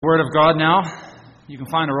Word of God now. You can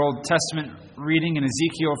find our Old Testament reading in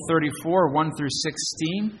Ezekiel 34, 1 through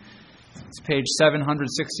 16. It's page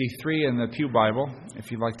 763 in the Pew Bible, if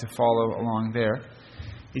you'd like to follow along there.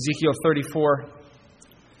 Ezekiel 34,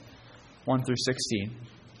 1 through 16.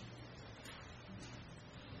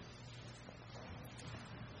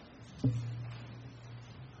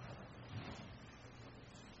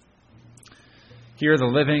 Hear the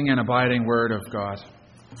living and abiding Word of God.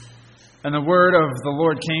 And the word of the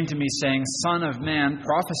Lord came to me, saying, Son of man,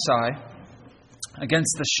 prophesy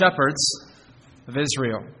against the shepherds of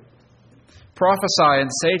Israel. Prophesy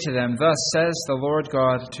and say to them, Thus says the Lord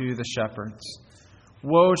God to the shepherds.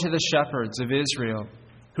 Woe to the shepherds of Israel,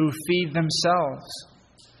 who feed themselves.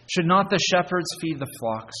 Should not the shepherds feed the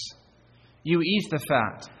flocks? You eat the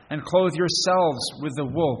fat, and clothe yourselves with the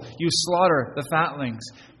wool. You slaughter the fatlings,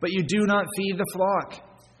 but you do not feed the flock.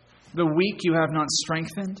 The weak you have not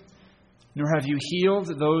strengthened, nor have you healed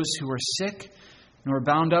those who are sick, nor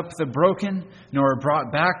bound up the broken, nor brought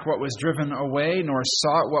back what was driven away, nor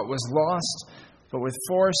sought what was lost, but with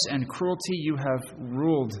force and cruelty you have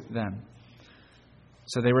ruled them.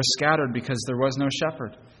 So they were scattered because there was no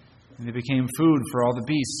shepherd, and they became food for all the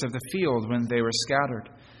beasts of the field when they were scattered.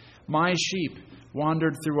 My sheep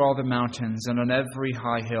wandered through all the mountains and on every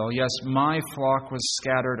high hill. Yes, my flock was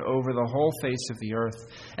scattered over the whole face of the earth,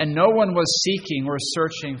 and no one was seeking or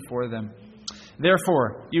searching for them.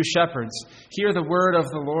 Therefore, you shepherds, hear the word of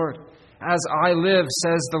the Lord. As I live,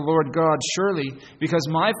 says the Lord God, surely, because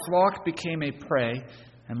my flock became a prey,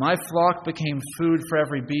 and my flock became food for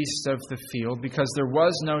every beast of the field, because there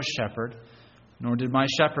was no shepherd, nor did my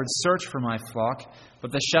shepherds search for my flock,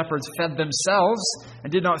 but the shepherds fed themselves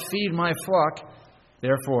and did not feed my flock.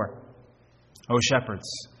 Therefore, O shepherds,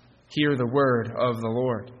 hear the word of the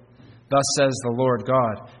Lord. Thus says the Lord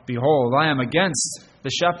God, Behold, I am against the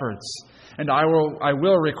shepherds, and I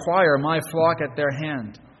will require my flock at their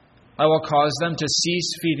hand. I will cause them to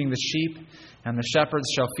cease feeding the sheep, and the shepherds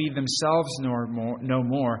shall feed themselves no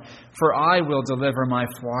more. For I will deliver my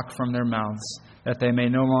flock from their mouths, that they may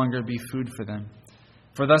no longer be food for them.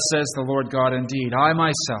 For thus says the Lord God, Indeed, I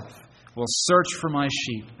myself will search for my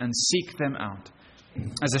sheep and seek them out.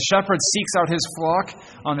 As a shepherd seeks out his flock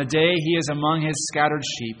on the day he is among his scattered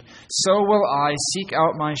sheep, so will I seek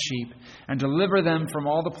out my sheep and deliver them from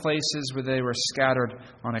all the places where they were scattered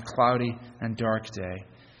on a cloudy and dark day.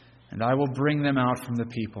 And I will bring them out from the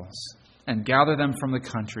peoples and gather them from the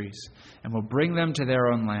countries and will bring them to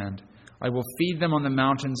their own land. I will feed them on the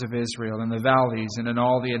mountains of Israel, in the valleys, and in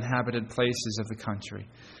all the inhabited places of the country.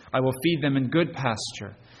 I will feed them in good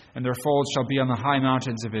pasture, and their folds shall be on the high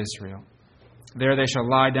mountains of Israel. There they shall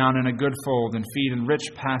lie down in a good fold and feed in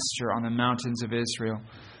rich pasture on the mountains of Israel.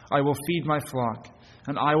 I will feed my flock,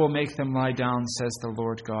 and I will make them lie down, says the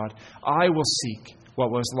Lord God. I will seek what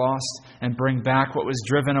was lost and bring back what was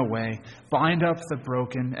driven away, bind up the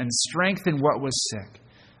broken and strengthen what was sick.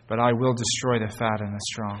 But I will destroy the fat and the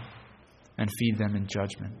strong and feed them in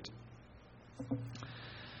judgment.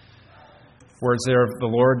 Words there of the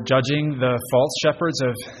Lord judging the false shepherds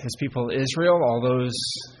of his people Israel, all those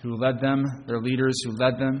who led them, their leaders who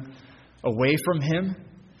led them away from him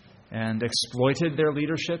and exploited their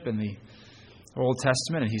leadership in the Old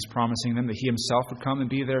Testament. And he's promising them that he himself would come and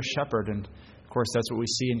be their shepherd. And of course, that's what we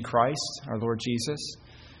see in Christ, our Lord Jesus.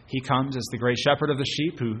 He comes as the great shepherd of the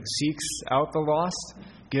sheep who seeks out the lost,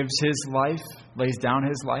 gives his life, lays down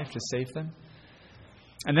his life to save them.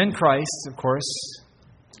 And then Christ, of course,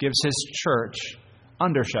 gives his church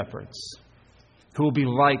under shepherds who will be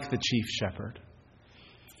like the chief shepherd,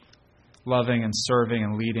 loving and serving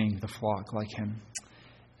and leading the flock like him.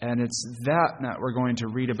 And it's that we're going to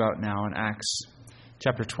read about now in Acts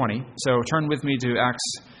chapter 20. So turn with me to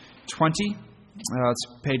Acts 20. It's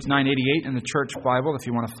page 988 in the Church Bible if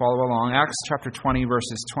you want to follow along. Acts chapter 20,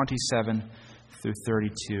 verses 27 through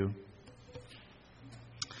 32.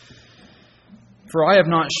 For I have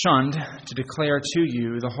not shunned to declare to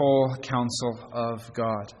you the whole counsel of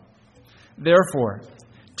God. Therefore,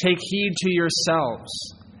 take heed to yourselves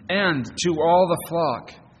and to all the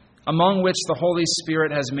flock, among which the Holy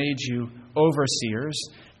Spirit has made you overseers,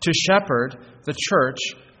 to shepherd the church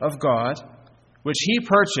of God, which he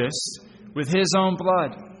purchased with his own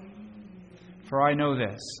blood. For I know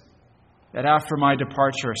this, that after my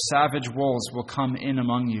departure savage wolves will come in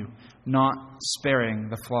among you, not sparing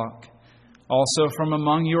the flock. Also from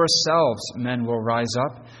among yourselves men will rise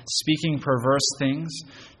up, speaking perverse things,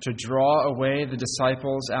 to draw away the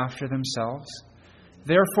disciples after themselves.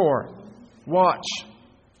 Therefore, watch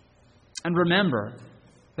and remember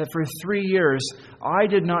that for 3 years I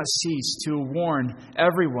did not cease to warn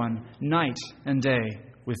everyone night and day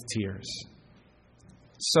with tears.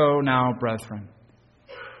 So now, brethren,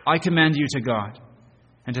 I commend you to God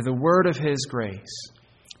and to the word of his grace,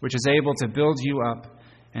 which is able to build you up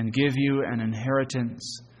and give you an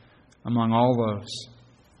inheritance among all those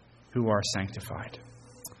who are sanctified.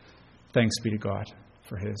 Thanks be to God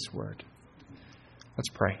for his word. Let's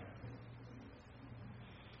pray.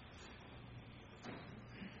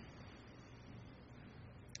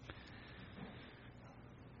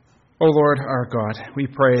 O Lord our God, we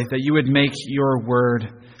pray that you would make your word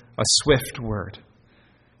a swift word,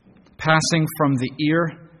 passing from the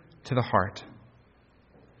ear to the heart,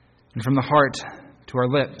 and from the heart to our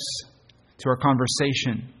lips, to our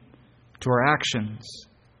conversation, to our actions.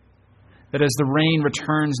 That as the rain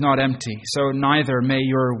returns not empty, so neither may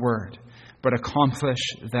your word but accomplish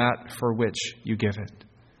that for which you give it.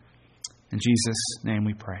 In Jesus' name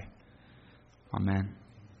we pray. Amen.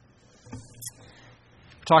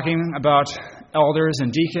 Talking about elders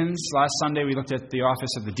and deacons. Last Sunday we looked at the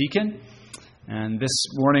office of the deacon. And this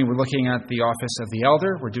morning we're looking at the office of the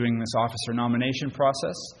elder. We're doing this officer nomination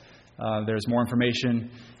process. There's more information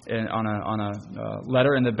on a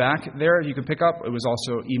letter in the back there you can pick up. It was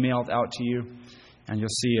also emailed out to you. And you'll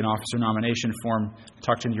see an officer nomination form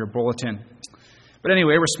tucked into your bulletin. But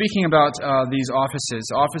anyway, we're speaking about these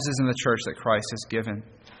offices in the church that Christ has given.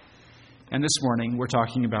 And this morning we're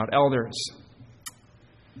talking about elders.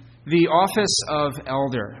 The office of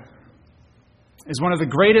elder is one of the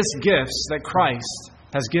greatest gifts that Christ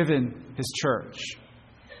has given his church.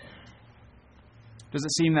 Does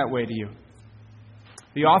it seem that way to you?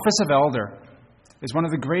 The office of elder is one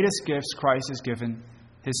of the greatest gifts Christ has given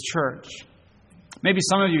his church. Maybe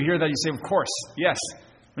some of you hear that, you say, of course, yes,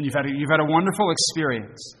 when you've had a wonderful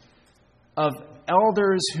experience of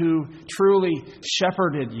elders who truly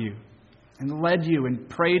shepherded you and led you and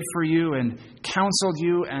prayed for you and counseled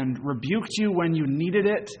you and rebuked you when you needed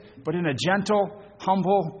it, but in a gentle,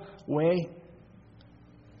 humble way,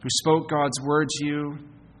 who spoke God's word to you,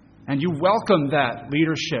 and you welcomed that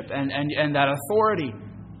leadership and that authority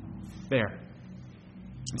there.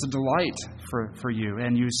 It's a delight for you.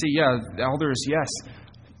 And you see, elders, yes,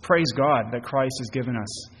 praise God that Christ has given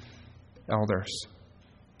us elders.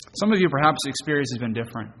 Some of you, perhaps, the experience has been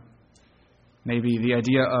different. Maybe the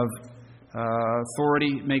idea of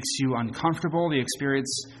authority makes you uncomfortable. The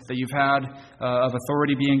experience that you've had of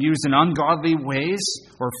authority being used in ungodly ways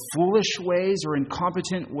or foolish ways or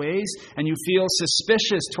incompetent ways, and you feel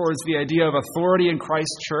suspicious towards the idea of authority in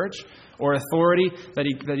Christ's church or authority that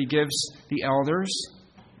he gives the elders.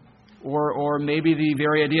 Or maybe the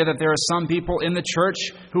very idea that there are some people in the church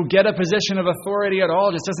who get a position of authority at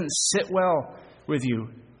all just doesn't sit well with you.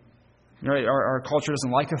 Our culture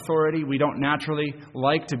doesn't like authority. We don't naturally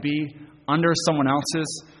like to be under someone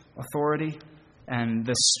else's authority. And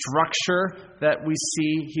the structure that we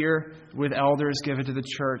see here with elders given to the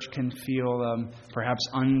church can feel perhaps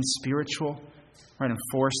unspiritual, right, and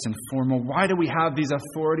forced and formal. Why do we have these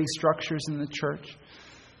authority structures in the church?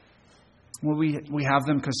 Well, we have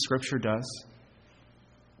them because Scripture does.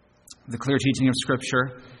 The clear teaching of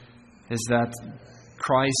Scripture is that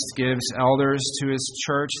Christ gives elders to his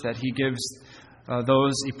church, that he gives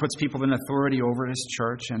he puts people in authority over his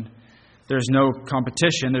church, and there's no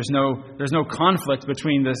competition, there's no conflict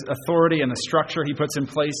between the authority and the structure he puts in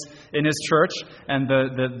place in his church and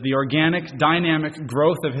the organic, dynamic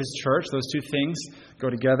growth of his church. Those two things go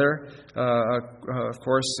together. Of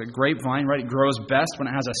course, a grapevine, right? It grows best when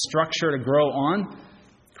it has a structure to grow on.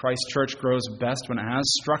 Christ's church grows best when it has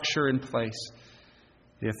structure in place.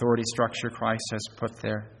 The authority structure Christ has put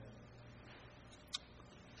there.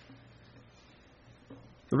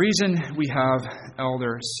 The reason we have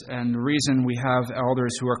elders, and the reason we have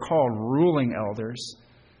elders who are called ruling elders,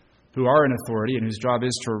 who are in authority and whose job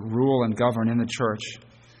is to rule and govern in the church,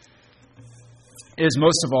 is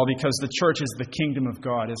most of all because the church is the kingdom of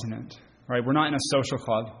God, isn't it? Right? We're not in a social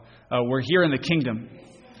club. We're here in the kingdom.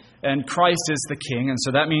 And Christ is the king, and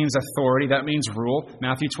so that means authority, that means rule.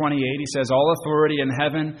 Matthew 28, he says, all authority in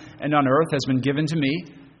heaven and on earth has been given to me.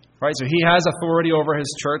 Right? So he has authority over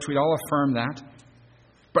his church. We all affirm that.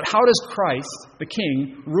 But how does Christ, the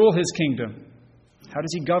king, rule his kingdom? How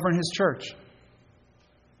does he govern his church?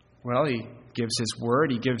 Well, he gives his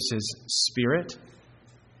word, he gives his spirit,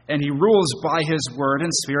 and he rules by his word and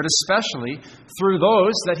spirit, especially through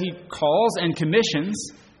those that he calls and commissions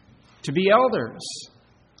to be elders,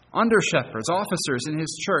 under-shepherds, officers in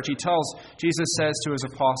his church. Jesus says to his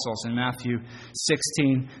apostles in Matthew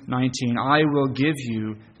 16:19, I will give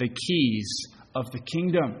you the keys of the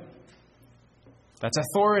kingdom. That's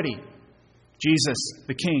authority. Jesus,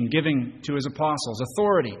 the king, giving to his apostles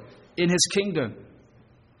authority in his kingdom.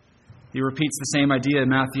 He repeats the same idea in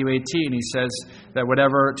Matthew 18. He says that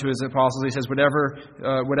whatever, to his apostles, he says,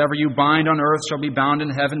 whatever you bind on earth shall be bound in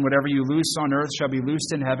heaven. Whatever you loose on earth shall be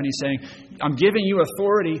loosed in heaven. He's saying, I'm giving you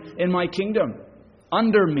authority in my kingdom.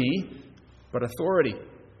 Under me, but authority.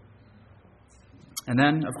 And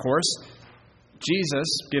then, of course, Jesus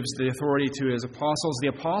gives the authority to his apostles. The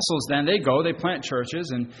apostles then, they go, they plant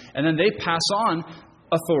churches, and then they pass on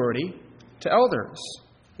authority to elders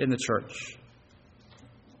in the church.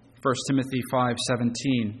 1 Timothy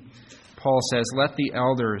 5:17, Paul says, let the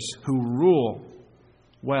elders who rule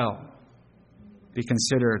well be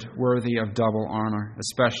considered worthy of double honor,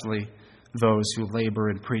 especially those who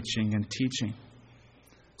labor in preaching and teaching.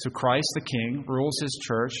 So Christ the King rules his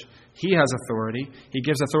church. He has authority. He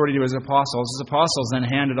gives authority to his apostles. His apostles then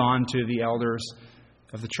hand it on to the elders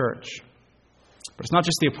of the church. But it's not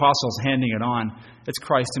just the apostles handing it on. It's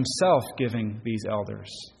Christ himself giving these elders.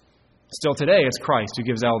 Still today, it's Christ who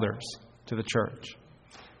gives elders to the church.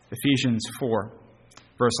 Ephesians 4,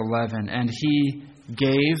 verse 11. And he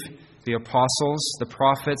gave the apostles, the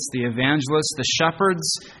prophets, the evangelists, the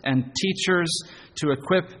shepherds, and teachers to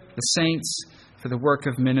equip the saints for the work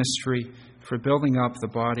of ministry, for building up the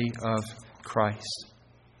body of Christ.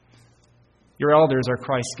 Your elders are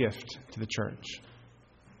Christ's gift to the church.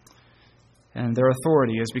 And their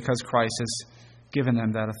authority is because Christ has given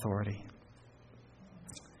them that authority.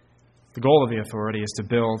 The goal of the authority is to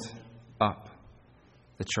build up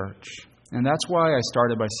the church. And that's why I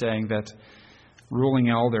started by saying that ruling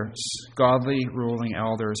elders, godly ruling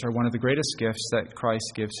elders, are one of the greatest gifts that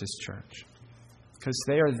Christ gives his church. Because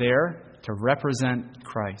they are there to represent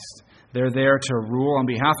Christ. They're there to rule on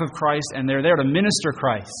behalf of Christ, and they're there to minister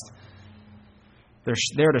Christ. They're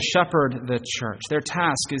there to shepherd the church. Their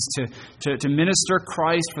task is to minister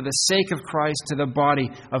Christ for the sake of Christ to the body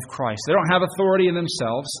of Christ. They don't have authority in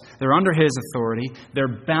themselves. They're under his authority.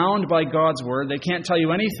 They're bound by God's word. They can't tell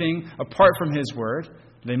you anything apart from his word.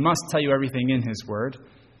 They must tell you everything in his word.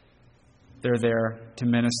 They're there to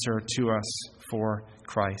minister to us for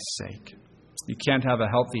Christ's sake. You can't have a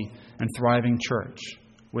healthy and thriving church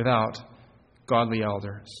without godly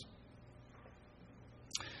elders.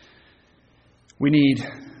 We need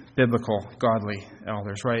biblical, godly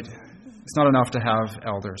elders, right? It's not enough to have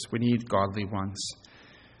elders. We need godly ones.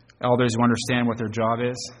 Elders who understand what their job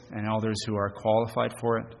is and elders who are qualified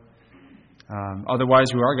for it. Otherwise,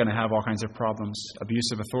 we are going to have all kinds of problems. Abuse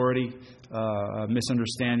of authority,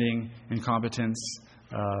 misunderstanding, incompetence,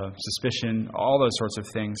 suspicion, all those sorts of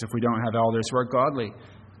things if we don't have elders who are godly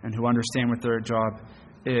and who understand what their job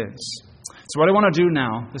is. So what I want to do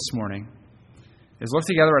now, this morning, is look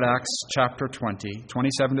together at Acts chapter 20,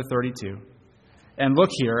 27 to 32, and look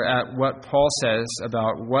here at what Paul says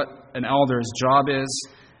about what an elder's job is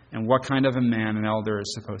and what kind of a man an elder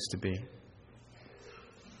is supposed to be.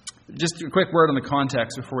 Just a quick word on the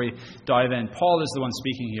context before we dive in. Paul is the one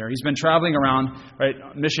speaking here. He's been traveling around, right,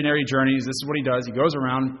 missionary journeys. This is what he does. He goes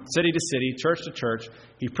around city to city, church to church.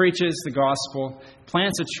 He preaches the gospel,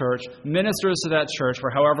 plants a church, ministers to that church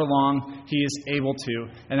for however long he is able to,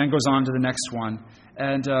 and then goes on to the next one.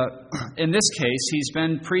 And in this case, he's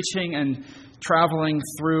been preaching and traveling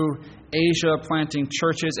through Asia, planting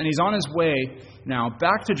churches, and he's on his way now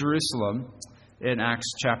back to Jerusalem in Acts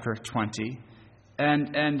chapter 20.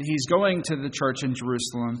 And he's going to the church in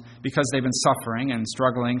Jerusalem because they've been suffering and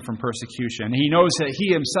struggling from persecution. He knows that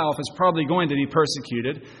he himself is probably going to be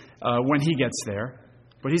persecuted when he gets there.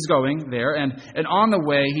 But he's going there. And on the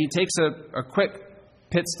way, he takes a quick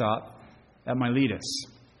pit stop at Miletus.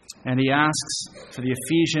 And he asks for the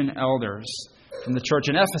Ephesian elders from the church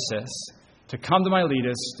in Ephesus to come to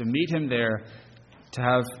Miletus, to meet him there, to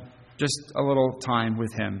have just a little time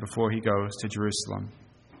with him before he goes to Jerusalem.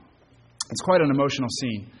 It's quite an emotional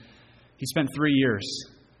scene. He spent 3 years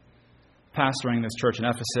pastoring this church in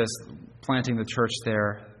Ephesus, planting the church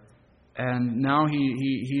there. And now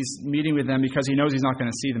he's meeting with them because he knows he's not going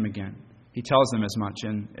to see them again. He tells them as much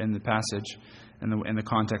in the passage, in the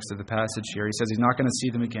context of the passage here. He says he's not going to see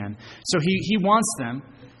them again. So he wants them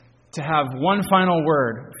to have one final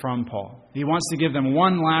word from Paul. He wants to give them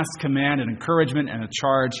one last command, an encouragement, and a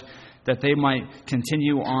charge that they might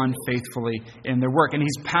continue on faithfully in their work. And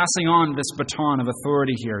he's passing on this baton of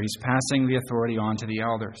authority here. He's passing the authority on to the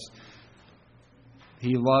elders.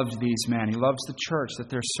 He loved these men. He loves the church that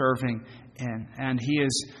they're serving in. And he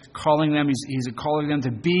is calling them, he's calling them to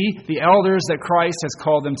be the elders that Christ has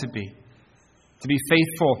called them to be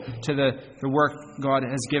faithful to the work God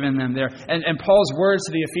has given them there. And Paul's words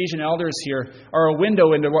to the Ephesian elders here are a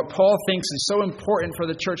window into what Paul thinks is so important for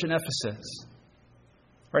the church in Ephesus.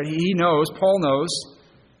 Right? He knows, Paul knows,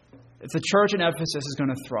 if the church in Ephesus is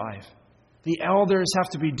going to thrive, The elders have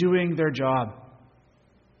to be doing their job.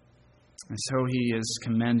 And so he is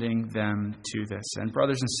commending them to this. And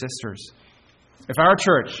brothers and sisters, if our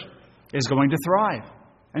church is going to thrive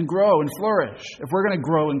and grow and flourish, if we're going to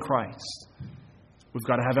grow in Christ, we've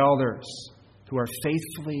got to have elders who are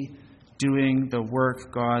faithfully doing the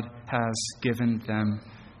work God has given them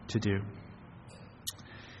to do.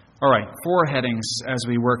 All right, 4 headings as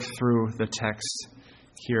we work through the text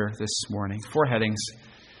here this morning. 4 headings.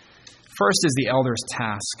 First is the elder's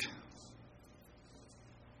task.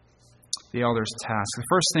 The elder's task. The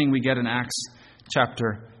first thing we get in Acts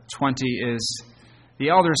chapter 20 is the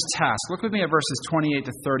elder's task. Look with me at verses 28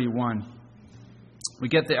 to 31. We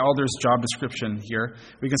get the elder's job description here.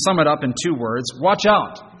 We can sum it up in 2 words. Watch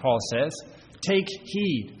out, Paul says. Take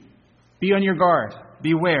heed. Be on your guard.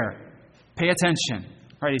 Beware. Pay attention.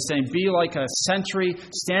 Right? He's saying be like a sentry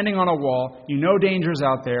standing on a wall. You know danger's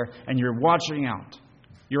out there, and you're watching out.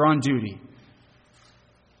 You're on duty.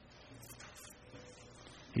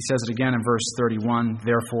 He says it again in verse 31.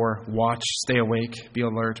 Therefore, watch, stay awake, be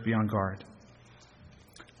alert, be on guard.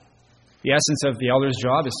 The essence of the elder's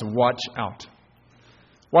job is to watch out.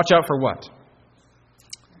 Watch out for what?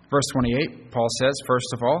 Verse 28, Paul says, first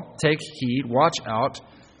of all, take heed, watch out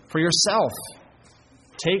for yourself.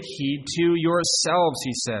 Take heed to yourselves,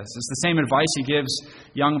 he says. It's the same advice he gives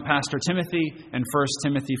young Pastor Timothy in 1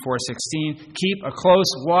 Timothy 4:16. Keep a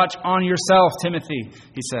close watch on yourself, Timothy,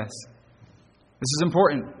 he says. This is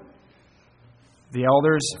important. The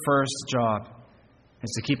elder's first job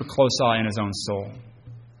is to keep a close eye on his own soul.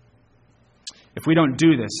 If we don't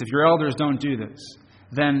do this, if your elders don't do this,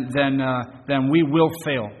 then we will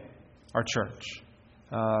fail our church.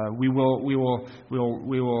 We will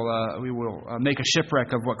make a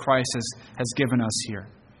shipwreck of what Christ has given us here.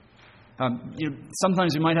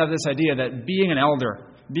 Sometimes we might have this idea that being an elder,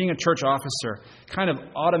 being a church officer, kind of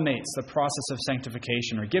automates the process of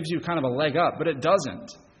sanctification or gives you kind of a leg up, but it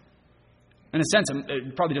doesn't. In a sense,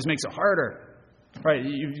 it probably just makes it harder. Right?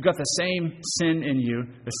 You've got the same sin in you,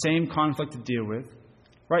 the same conflict to deal with,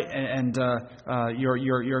 right? And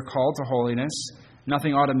you're called to holiness.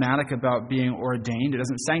 Nothing automatic about being ordained. It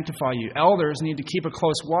doesn't sanctify you. Elders need to keep a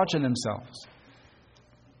close watch on themselves.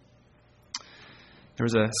 There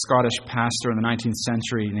was a Scottish pastor in the 19th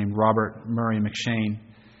century named Robert Murray McCheyne,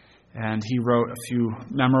 and he wrote a few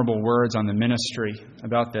memorable words on the ministry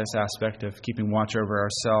about this aspect of keeping watch over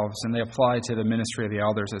ourselves, and they apply to the ministry of the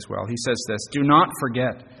elders as well. He says this: do not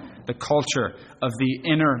forget the culture of the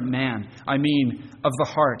inner man, I mean of the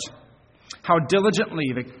heart. How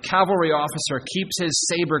diligently the cavalry officer keeps his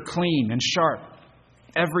saber clean and sharp.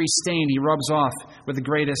 Every stain he rubs off with the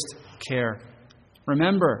greatest care.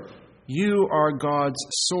 Remember, you are God's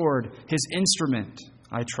sword, his instrument,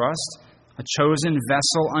 I trust, a chosen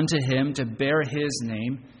vessel unto him to bear his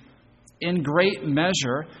name. In great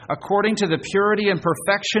measure, according to the purity and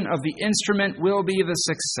perfection of the instrument, will be the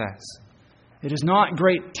success. It is not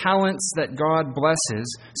great talents that God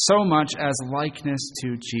blesses, so much as likeness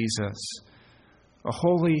to Jesus. A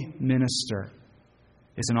holy minister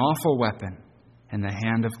is an awful weapon in the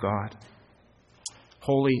hand of God.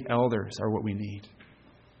 Holy elders are what we need.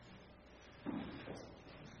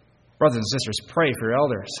 Brothers and sisters, pray for your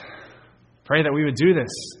elders. Pray that we would do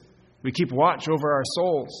this. We keep watch over our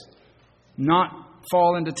souls, not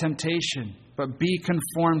fall into temptation, but be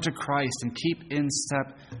conformed to Christ and keep in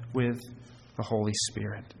step with the Holy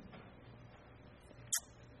Spirit.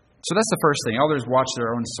 So that's the first thing. Elders watch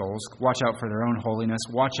their own souls, watch out for their own holiness,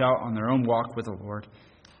 watch out on their own walk with the Lord.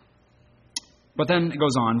 But then it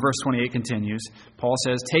goes on. Verse 28 continues. Paul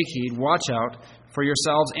says, take heed, watch out for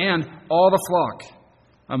yourselves and all the flock,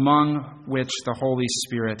 among which the Holy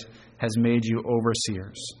Spirit has made you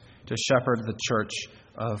overseers, to shepherd the church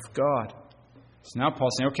of God. So now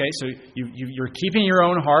Paul's saying, okay, so you're keeping your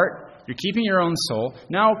own heart, you're keeping your own soul.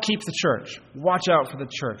 Now keep the church. Watch out for the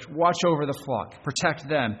church. Watch over the flock. Protect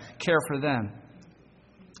them. Care for them.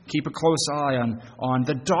 Keep a close eye on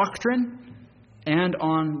the doctrine and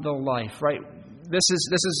on the life. Right? This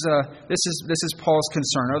is Paul's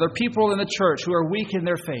concern. Are there people in the church who are weak in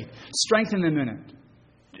their faith? Strengthen them in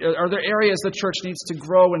it. Are there areas the church needs to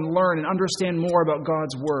grow and learn and understand more about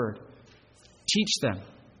God's Word? Teach them.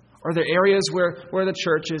 Are there areas where the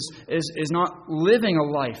church is not living a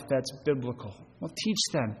life that's biblical? Well, teach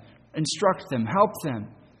them, instruct them, help them,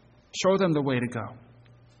 show them the way to go.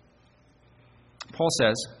 Paul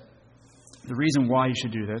says the reason why you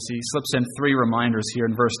should do this, he slips in 3 reminders here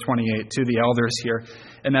in verse 28 to the elders here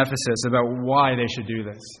in Ephesus about why they should do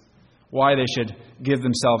this, why they should give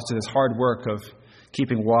themselves to this hard work of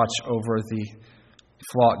keeping watch over the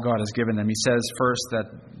flock God has given them. He says first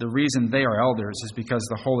that the reason they are elders is because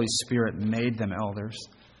the Holy Spirit made them elders.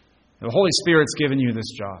 The Holy Spirit's given you this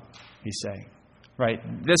job, he's saying. Right?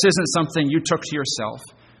 This isn't something you took to yourself.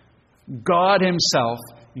 God himself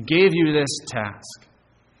gave you this task.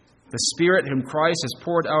 The Spirit whom Christ has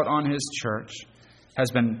poured out on his church has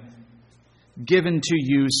been given to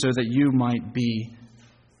you so that you might be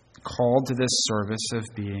called to this service of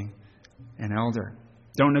being an elder.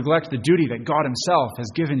 Don't neglect the duty that God himself has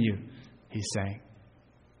given you, he's saying.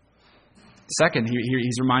 Second,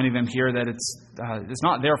 he's reminding them here that it's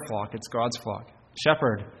not their flock, it's God's flock.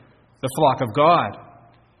 Shepherd the flock of God.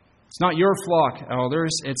 It's not your flock,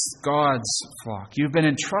 elders, it's God's flock. You've been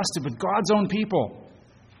entrusted with God's own people.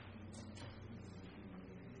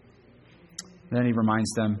 Then he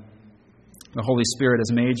reminds them, the Holy Spirit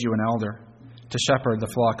has made you an elder to shepherd the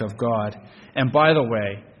flock of God. And by the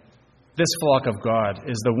way, this flock of God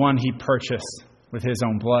is the one he purchased with his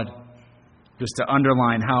own blood. Just to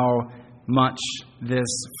underline how much this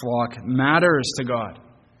flock matters to God.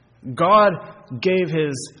 God gave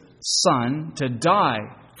his Son to die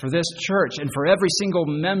for this church and for every single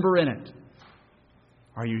member in it.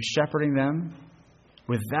 Are you shepherding them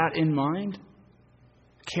with that in mind?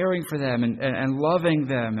 Caring for them and loving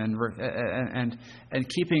them and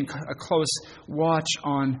keeping a close watch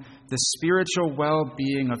on the spiritual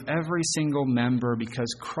well-being of every single member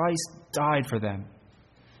because Christ died for them.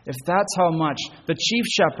 If that's how much the chief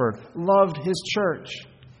shepherd loved his church,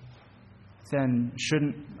 then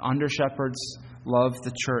shouldn't under-shepherds love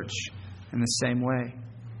the church in the same way?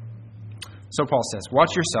 So Paul says,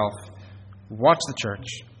 watch yourself, watch the church.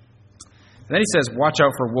 And then he says, watch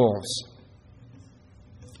out for wolves.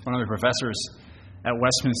 One of the professors at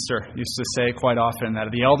Westminster used to say quite often that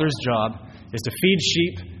the elder's job is to feed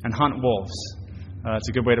sheep and hunt wolves. That's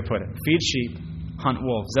a good way to put it. Feed sheep, hunt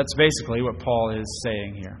wolves. That's basically what Paul is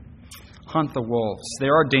saying here. Hunt the wolves.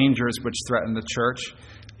 There are dangers which threaten the church.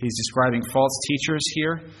 He's describing false teachers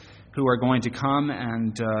here who are going to come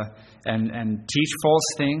and teach false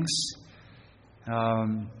things.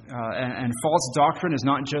 And false doctrine is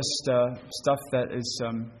not just stuff that is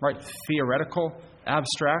theoretical,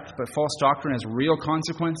 abstract, but false doctrine has real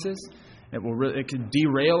consequences. It can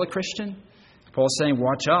derail a Christian. Paul's saying,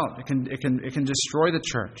 watch out. It can destroy the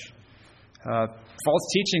church. False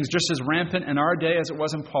teaching is just as rampant in our day as it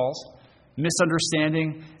was in Paul's.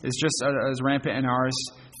 Misunderstanding is just as rampant in ours.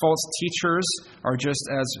 False teachers are just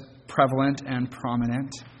as prevalent and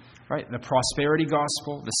prominent. Right? The prosperity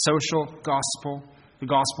gospel, the social gospel, the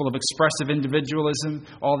gospel of expressive individualism,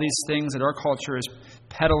 all these things that our culture is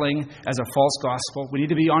peddling as a false gospel. We need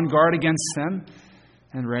to be on guard against them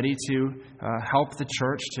and ready to help the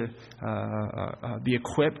church to be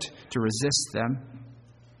equipped to resist them.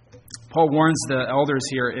 Paul warns the elders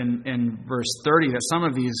here in verse 30 that some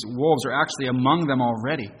of these wolves are actually among them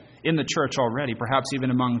already, in the church already, perhaps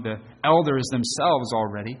even among the elders themselves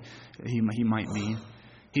already, he might mean.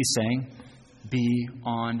 He's saying, be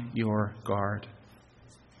on your guard.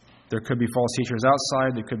 There could be false teachers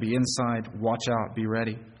outside. There could be inside. Watch out. Be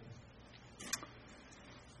ready.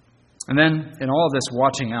 And then, in all of this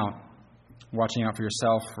watching out for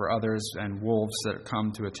yourself, for others, and wolves that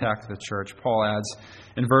come to attack the church, Paul adds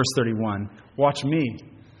in verse 31, watch me.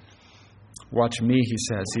 Watch me, he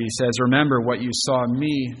says. He says, remember what you saw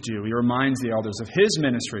me do. He reminds the elders of his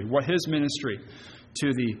ministry, what his ministry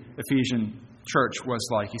to the Ephesian church was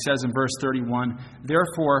like. He says in verse 31,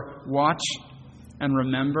 therefore watch and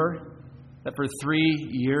remember that for 3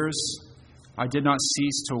 years I did not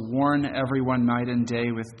cease to warn everyone night and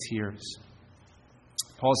day with tears.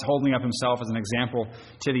 Paul's holding up himself as an example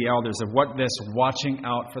to the elders of what this watching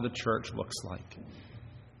out for the church looks like.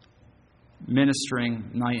 Ministering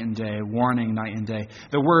night and day, warning night and day.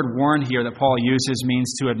 The word warn here that Paul uses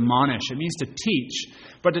means to admonish. It means to teach,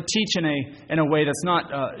 but to teach in a way that's not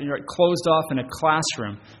closed off in a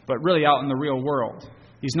classroom, but really out in the real world.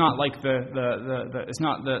 He's not like it's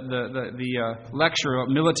not the lecturer of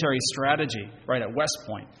military strategy right at West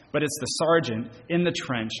Point, but it's the sergeant in the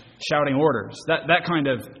trench shouting orders. That kind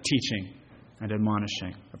of teaching and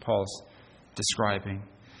admonishing that Paul's describing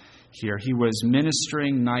here. He was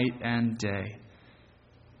ministering night and day,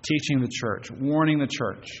 teaching the church, warning the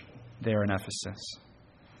church there in Ephesus,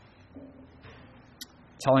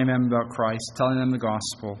 telling them about Christ, telling them the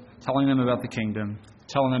gospel, telling them about the kingdom,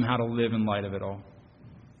 telling them how to live in light of it all.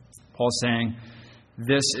 Paul's saying,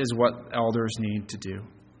 this is what elders need to do.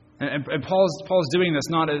 And Paul's doing this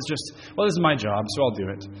not as just, well, this is my job, so I'll do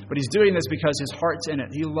it. But he's doing this because his heart's in it.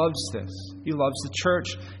 He loves this. He loves the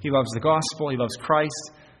church. He loves the gospel. He loves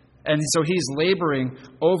Christ. And so he's laboring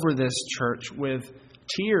over this church with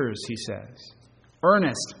tears, he says.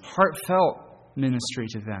 earnest, heartfelt ministry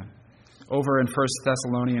to them. Over in 1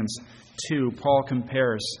 Thessalonians 2, Paul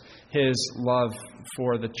compares his love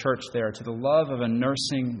for the church there to the love of a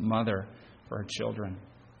nursing mother for her children.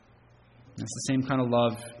 It's the same kind of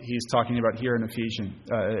love he's talking about here in to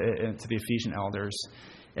the Ephesian elders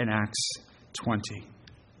in Acts 20.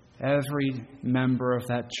 Every member of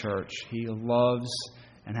that church he loves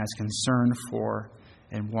and has concern for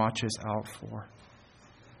and watches out for.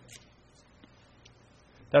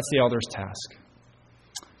 That's the elder's task.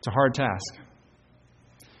 It's a hard task.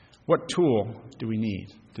 What tool do we need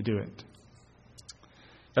to do it?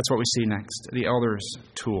 That's what we see next, the elder's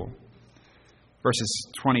tool. Verses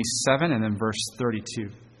 27 and then verse 32.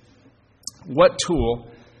 What tool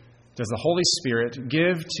does the Holy Spirit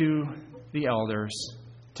give to the elders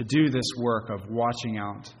to do this work of watching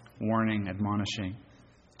out, warning, admonishing,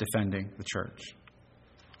 defending the church?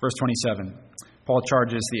 Verse 27. Paul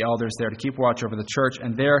charges the elders there to keep watch over the church.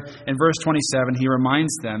 And there in verse 27, he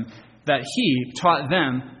reminds them that he taught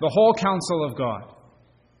them the whole counsel of God.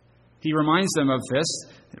 He reminds them of this,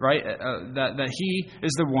 right? That he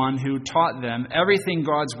is the one who taught them everything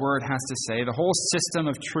God's Word has to say, the whole system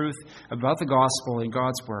of truth about the gospel in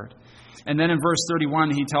God's Word. And then in verse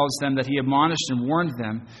 31, he tells them that he admonished and warned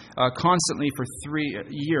them constantly for 3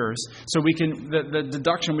 years. So we can the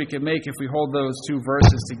deduction we can make if we hold those two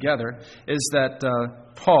verses together is that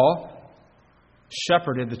Paul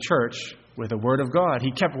shepherded the church with the Word of God.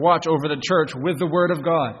 He kept watch over the church with the Word of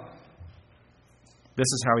God. This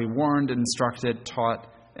is how he warned, instructed, taught,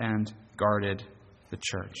 and guarded the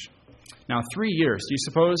church. Now, 3 years. Do you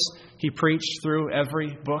suppose he preached through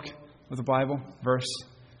every book of the Bible, verse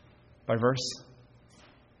by verse?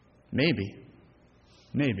 Maybe.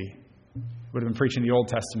 Would have been preaching the Old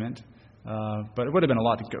Testament, but it would have been a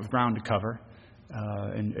lot of ground to cover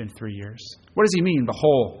in 3 years. What does he mean, the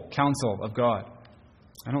whole counsel of God?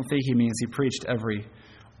 I don't think he means he preached every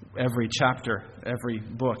chapter, every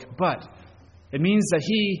book, but it means that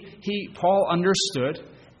Paul understood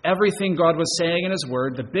everything God was saying in his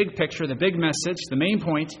word, the big picture, the big message, the main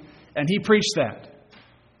point, and he preached that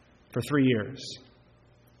for 3 years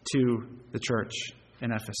to the church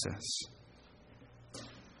in Ephesus.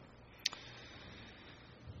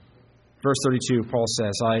 Verse 32, Paul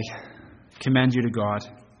says, I commend you to God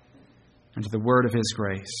and to the word of his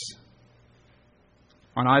grace.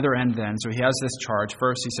 On either end then, so he has this charge.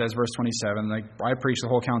 First he says, verse 27, I preach the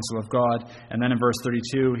whole counsel of God. And then in verse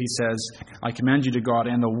 32 he says, I commend you to God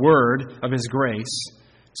and the word of his grace.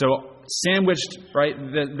 So sandwiched, right,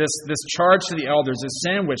 this charge to the elders is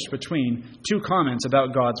sandwiched between two comments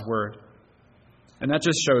about God's word. And that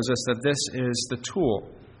just shows us that this is the tool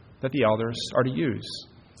that the elders are to use.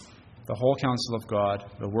 The whole counsel of God,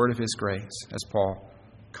 the word of his grace, as Paul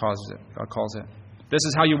calls it. This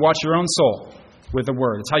is how you watch your own soul. With the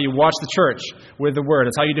Word. It's how you watch the church with the Word.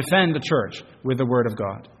 It's how you defend the church with the Word of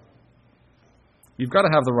God. You've got to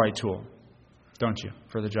have the right tool, don't you,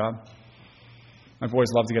 for the job? I've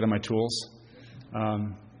always loved to get in my tools.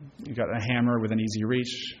 You've got a hammer with an easy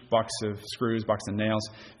reach, box of screws, box of nails.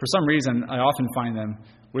 For some reason, I often find them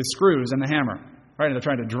with screws and the hammer. Right? And they're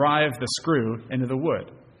trying to drive the screw into the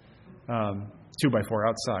wood. 2x4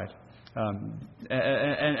 outside.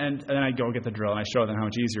 And then I go get the drill and I show them how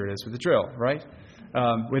much easier it is with the drill, right?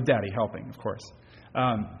 With Daddy helping, of course.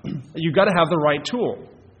 You've got to have the right tool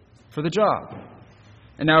for the job.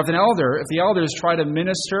 And now if the elders try to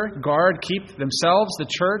minister, guard, keep themselves, the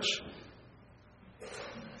church,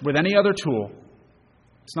 with any other tool,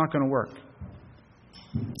 it's not going to work.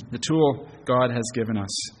 The tool God has given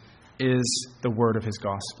us is the word of his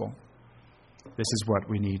gospel. This is what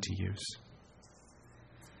we need to use.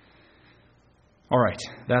 All right,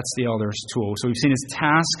 that's the elder's tool. So we've seen his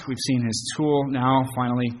task, we've seen his tool. Now,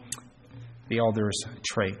 finally, the elder's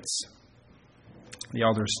traits. The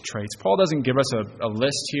elder's traits. Paul doesn't give us a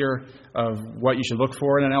list here of what you should look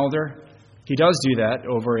for in an elder. He does do that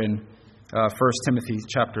over in 1 Timothy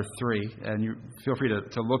chapter 3, and you feel free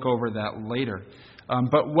to look over that later.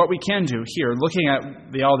 But what we can do here, looking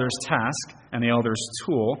at the elder's task and the elder's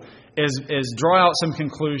tool, is draw out some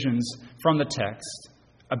conclusions from the text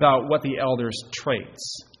about what the elder's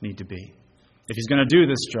traits need to be. If he's going to do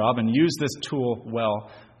this job and use this tool well,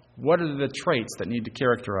 what are the traits that need to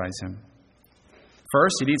characterize him?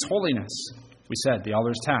 First, he needs holiness. We said, the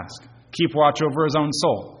elder's task. Keep watch over his own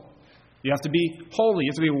soul. You have to be holy.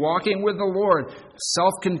 You have to be walking with the Lord,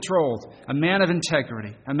 self-controlled, a man of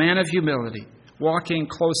integrity, a man of humility, walking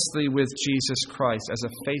closely with Jesus Christ as a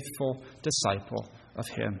faithful disciple of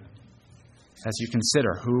him. As you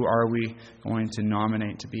consider, who are we going to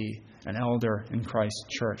nominate to be an elder in Christ's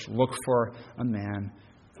church? Look for a man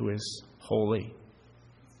who is holy,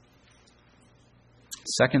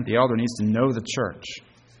 Second, the elder needs to know the church.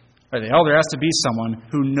 Right, the elder has to be someone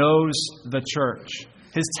who knows the church.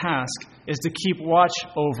 His task is to keep watch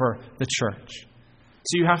over the church.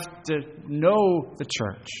 So you have to know the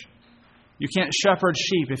church. You can't shepherd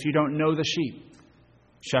sheep if you don't know the sheep.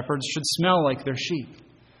 Shepherds should smell like their sheep.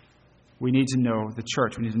 We need to know the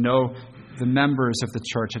church. We need to know the members of the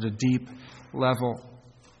church at a deep level.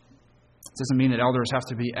 It doesn't mean that elders have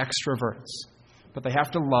to be extroverts, but they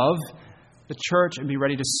have to love the church and be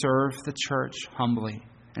ready to serve the church humbly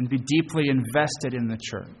and be deeply invested in the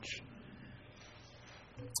church.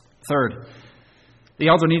 Third, the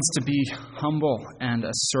elder needs to be humble and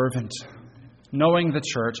a servant. Knowing the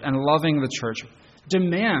church and loving the church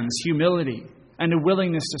demands humility and a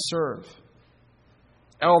willingness to serve.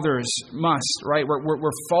 Elders must, right?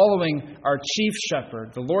 We're following our chief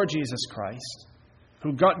shepherd, the Lord Jesus Christ,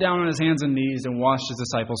 who got down on his hands and knees and washed his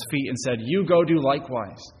disciples' feet and said, "You go do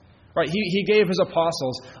likewise." Right? He gave his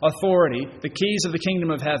apostles authority, the keys of the kingdom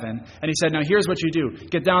of heaven, and he said, "Now here's what you do: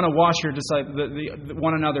 get down and wash your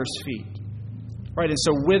one another's feet." Right? And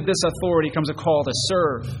so, with this authority comes a call to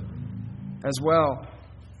serve as well.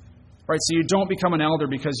 Right? So you don't become an elder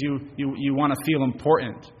because you want to feel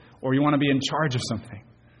important or you want to be in charge of something,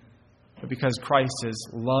 but because Christ has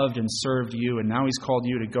loved and served you, and now He's called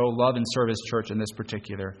you to go love and serve His church in this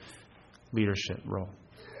particular leadership role.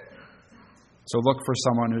 So look for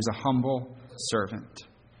someone who's a humble servant.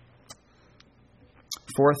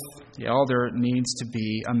 Fourth, the elder needs to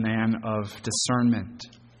be a man of discernment.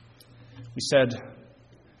 We said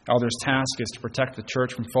elder's task is to protect the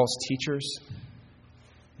church from false teachers.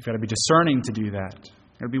 You've got to be discerning to do that.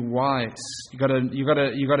 You've got to be wise. You got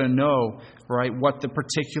to know, right, what the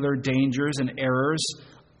particular dangers and errors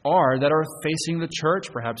are that are facing the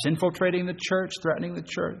church, perhaps infiltrating the church, threatening the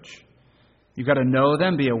church. You've got to know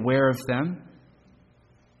them, be aware of them.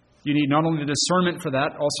 You need not only the discernment for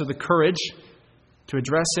that, also the courage to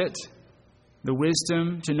address it, the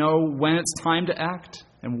wisdom to know when it's time to act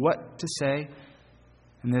and what to say.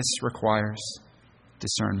 And this requires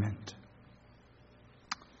discernment.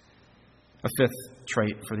 A fifth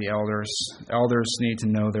trait for the elders. Elders need to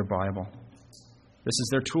know their Bible. This is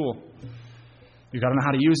their tool. You've got to know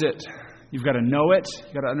how to use it. You've got to know it.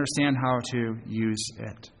 You've got to understand how to use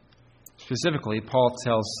it. Specifically, Paul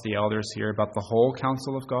tells the elders here about the whole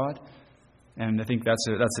counsel of God. And I think that's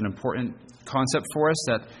an important concept for us,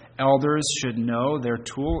 that elders should know their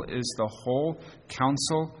tool is the whole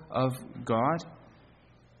counsel of God.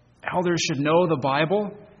 Elders should know the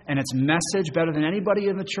Bible and its message better than anybody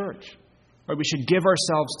in the church. Right? We should give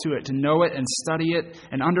ourselves to it, to know it and study it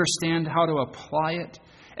and understand how to apply it.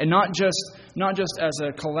 And not just as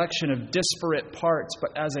a collection of disparate parts,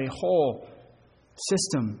 but as a whole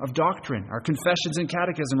system of doctrine. Our confessions and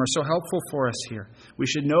catechism are so helpful for us here. We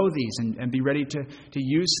should know these and be ready to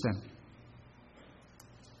use them.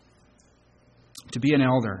 To be an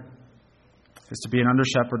elder is to be an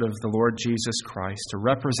under-shepherd of the Lord Jesus Christ, to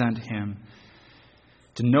represent Him,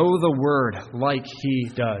 to know the Word like He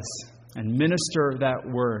does, and minister that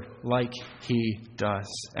Word like He does,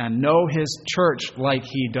 and know His church like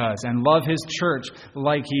He does, and love His church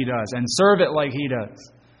like He does, and serve it like He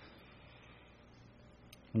does.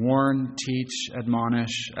 Warn, teach,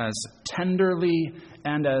 admonish as tenderly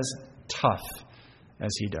and as tough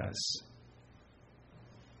as He does.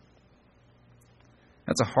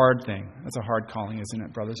 That's a hard thing. That's a hard calling, isn't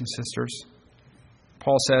it, brothers and sisters?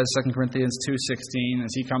 Paul says, 2 Corinthians 2:16,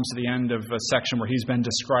 as he comes to the end of a section where he's been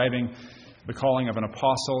describing the calling of an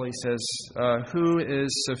apostle, he says, who is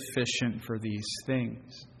sufficient for these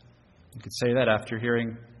things? You could say that after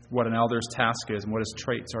hearing what an elder's task is and what his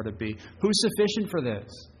traits are to be. Who's sufficient for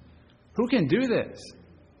this? Who can do this?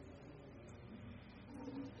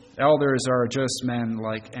 Elders are just men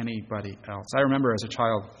like anybody else. I remember as a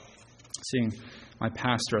child seeing my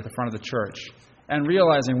pastor at the front of the church and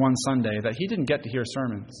realizing one Sunday that he didn't get to hear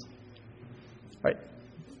sermons. Right?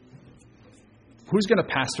 Who's going to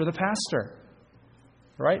pastor the pastor?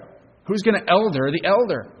 Right? Who's going to elder the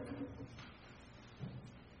elder?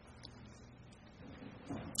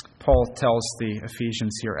 Paul tells the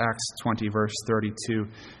Ephesians here, Acts 20, verse 32,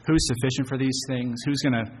 who's sufficient for these things? Who's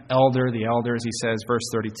going to elder the elders? He says, verse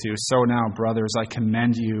 32, so now, brothers, I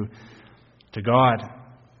commend you to God.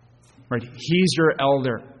 Right? He's your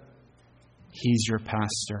elder. He's your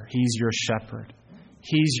pastor. He's your shepherd.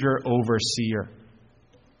 He's your overseer.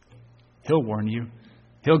 He'll warn you.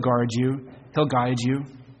 He'll guard you. He'll guide you.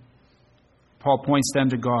 Paul points them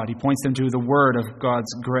to God. He points them to the word of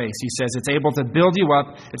God's grace. He says it's able to build you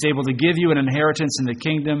up. It's able to give you an inheritance in the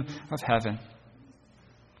kingdom of heaven.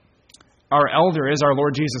 Our elder is our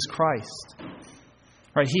Lord Jesus Christ.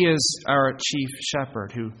 Right? He is our chief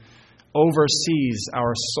shepherd who oversees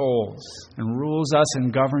our souls and rules us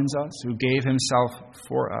and governs us, who gave himself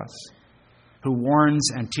for us, who warns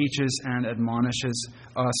and teaches and admonishes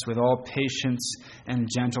us with all patience and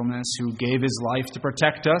gentleness, who gave his life to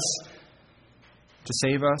protect us, to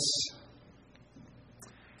save us.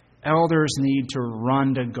 Elders need to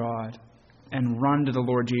run to God and run to the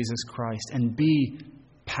Lord Jesus Christ and be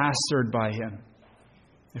pastored by him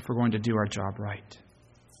if we're going to do our job right.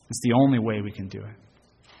 It's the only way we can do it.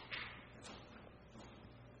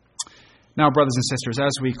 Now, brothers and sisters,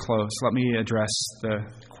 as we close, let me address the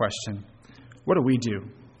question, what do we do?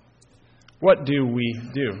 What do we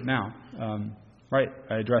do now? Right?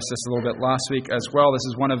 I addressed this a little bit last week as well. This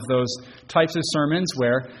is one of those types of sermons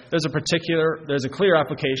where there's a clear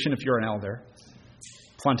application if you're an elder.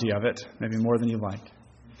 Plenty of it, maybe more than you like.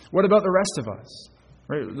 What about the rest of us?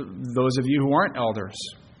 Right? Those of you who aren't elders,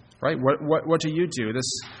 right? What do you do?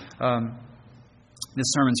 This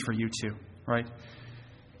sermon's for you too, right?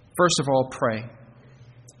 First of all, pray.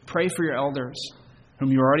 Pray for your elders,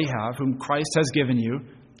 whom you already have, whom Christ has given you.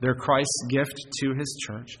 They're Christ's gift to his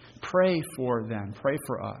church. Pray for them. Pray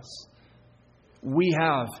for us. We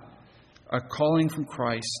have a calling from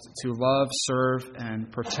Christ to love, serve,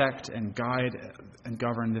 and protect and guide and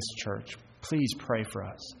govern this church. Please pray for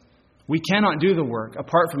us. We cannot do the work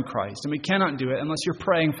apart from Christ, and we cannot do it unless you're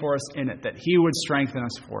praying for us in it, that he would strengthen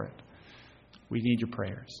us for it. We need your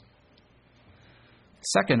prayers.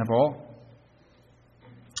 Second of all,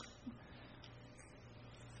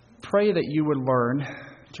 pray that you would learn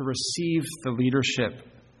to receive the leadership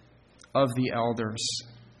of the elders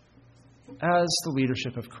as the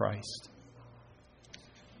leadership of Christ.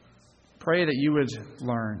 Pray that you would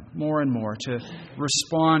learn more and more to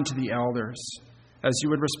respond to the elders as you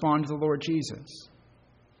would respond to the Lord Jesus.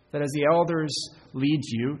 That as the elders lead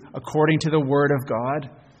you according to the Word of God,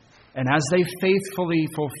 and as they faithfully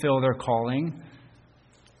fulfill their calling,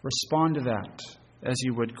 respond to that as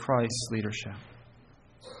you would Christ's leadership.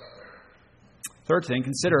 Third thing,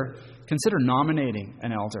 consider nominating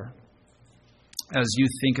an elder. As you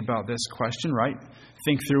think about this question, right?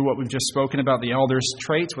 Think through what we've just spoken about, the elders'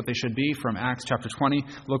 traits, what they should be from Acts chapter 20.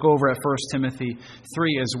 Look over at 1 Timothy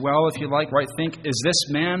 3 as well, if you like, right? Think, is this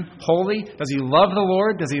man holy? Does he love the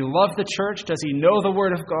Lord? Does he love the church? Does he know the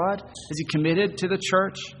Word of God? Is he committed to the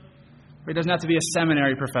church? He doesn't have to be a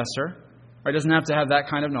seminary professor. Or he doesn't have to have that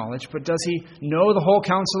kind of knowledge. But does he know the whole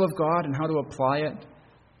counsel of God and how to apply it?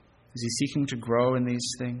 Is he seeking to grow in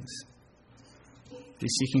these things? Is he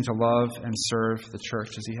seeking to love and serve the church?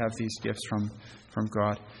 Does he have these gifts from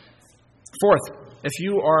God? Fourth, if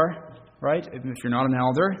you are, right, if you're not an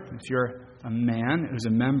elder, if you're a man who's a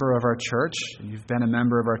member of our church, and you've been a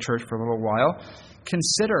member of our church for a little while,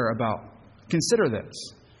 consider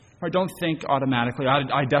this. Right, don't think automatically,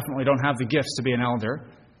 I definitely don't have the gifts to be an elder.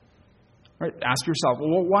 Right, ask yourself,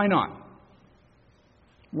 well, why not?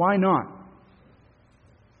 Why not?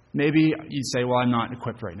 Maybe you'd say, well, I'm not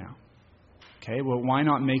equipped right now. Okay, well, why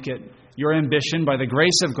not make it your ambition by the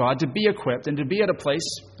grace of God to be equipped and to be at a place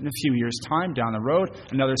in a few years' time, down the road,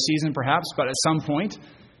 another season perhaps, but at some point,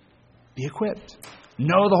 be equipped.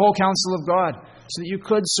 Know the whole counsel of God so that you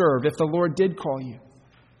could serve if the Lord did call you.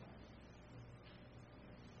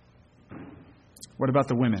 What about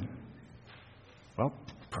the women? Well,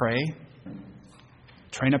 pray.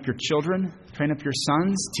 Train up your children. Train up your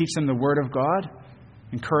sons. Teach them the Word of God.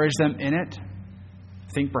 Encourage them in it.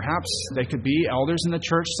 Think perhaps they could be elders in the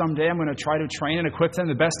church someday. I'm going to try to train and equip them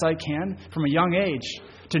the best I can from a young age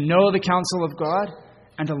to know the counsel of God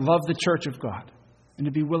and to love the church of God and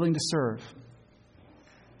to be willing to serve.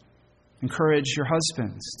 Encourage your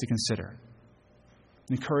husbands to consider.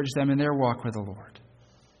 Encourage them in their walk with the Lord.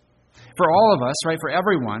 For all of us, right, for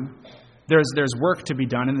everyone, there's work to be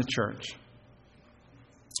done in the church.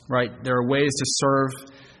 Right? There are ways to serve.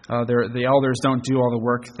 The elders don't do all the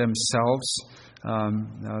work themselves.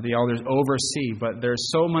 The elders oversee, but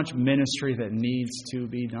there's so much ministry that needs to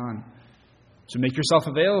be done. So make yourself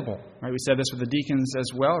available. Right? We said this with the deacons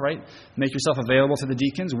as well, right? Make yourself available to the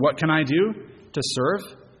deacons. What can I do to serve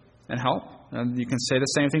and help? And you can say the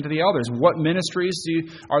same thing to the elders. What ministries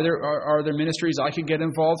are there ministries I could get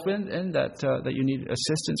involved in and that you need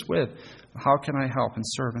assistance with? How can I help and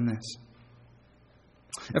serve in this?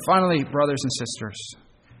 And finally, brothers and sisters,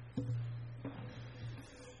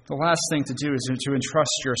 the last thing to do is to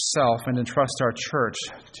entrust yourself and entrust our church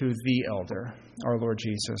to the elder, our Lord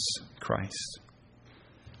Jesus Christ.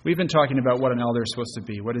 We've been talking about what an elder is supposed to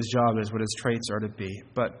be, what his job is, what his traits are to be.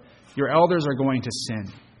 But your elders are going to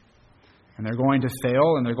sin. And they're going to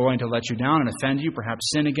fail, and they're going to let you down and offend you, perhaps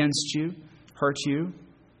sin against you, hurt you.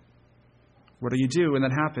 What do you do when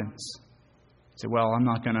that happens? You say, well, I'm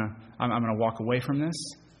going to walk away from this,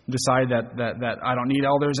 decide that I don't need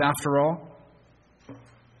elders after all.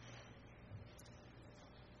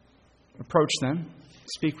 Approach them,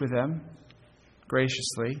 speak with them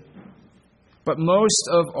graciously. But most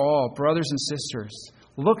of all, brothers and sisters,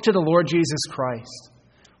 look to the Lord Jesus Christ.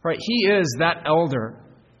 Right? He is that elder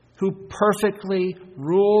who perfectly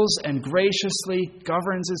rules and graciously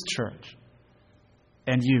governs his church.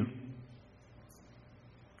 And you.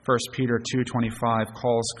 1 Peter 2:25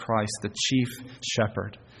 calls Christ the chief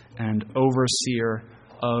shepherd and overseer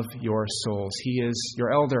of your souls. He is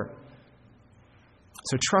your elder.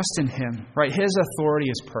 So trust in him, right? His authority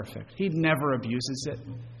is perfect. He never abuses it.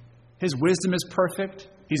 His wisdom is perfect.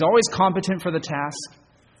 He's always competent for the task.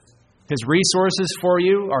 His resources for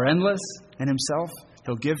you are endless, and himself,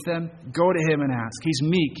 he'll give them. Go to him and ask. He's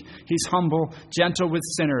meek. He's humble, gentle with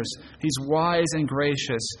sinners. He's wise and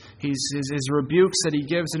gracious. His rebukes that he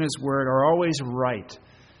gives in his word are always right.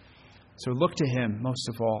 So look to him most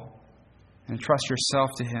of all, and trust yourself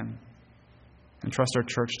to him, and trust our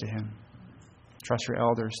church to him. Trust your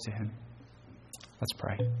elders to him. Let's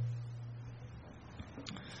pray.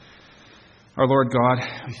 Our Lord God,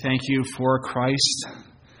 we thank you for Christ,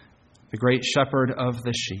 the great shepherd of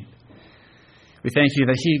the sheep. We thank you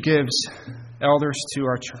that he gives elders to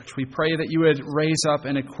our church. We pray that you would raise up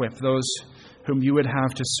and equip those whom you would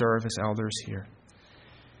have to serve as elders here.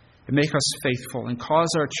 And make us faithful and cause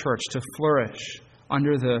our church to flourish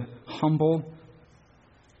under the humble,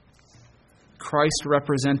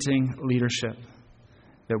 Christ-representing leadership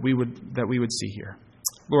that we would see here.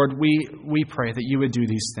 Lord, we pray that you would do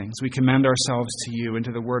these things. We commend ourselves to you and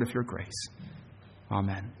to the word of your grace.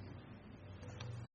 Amen.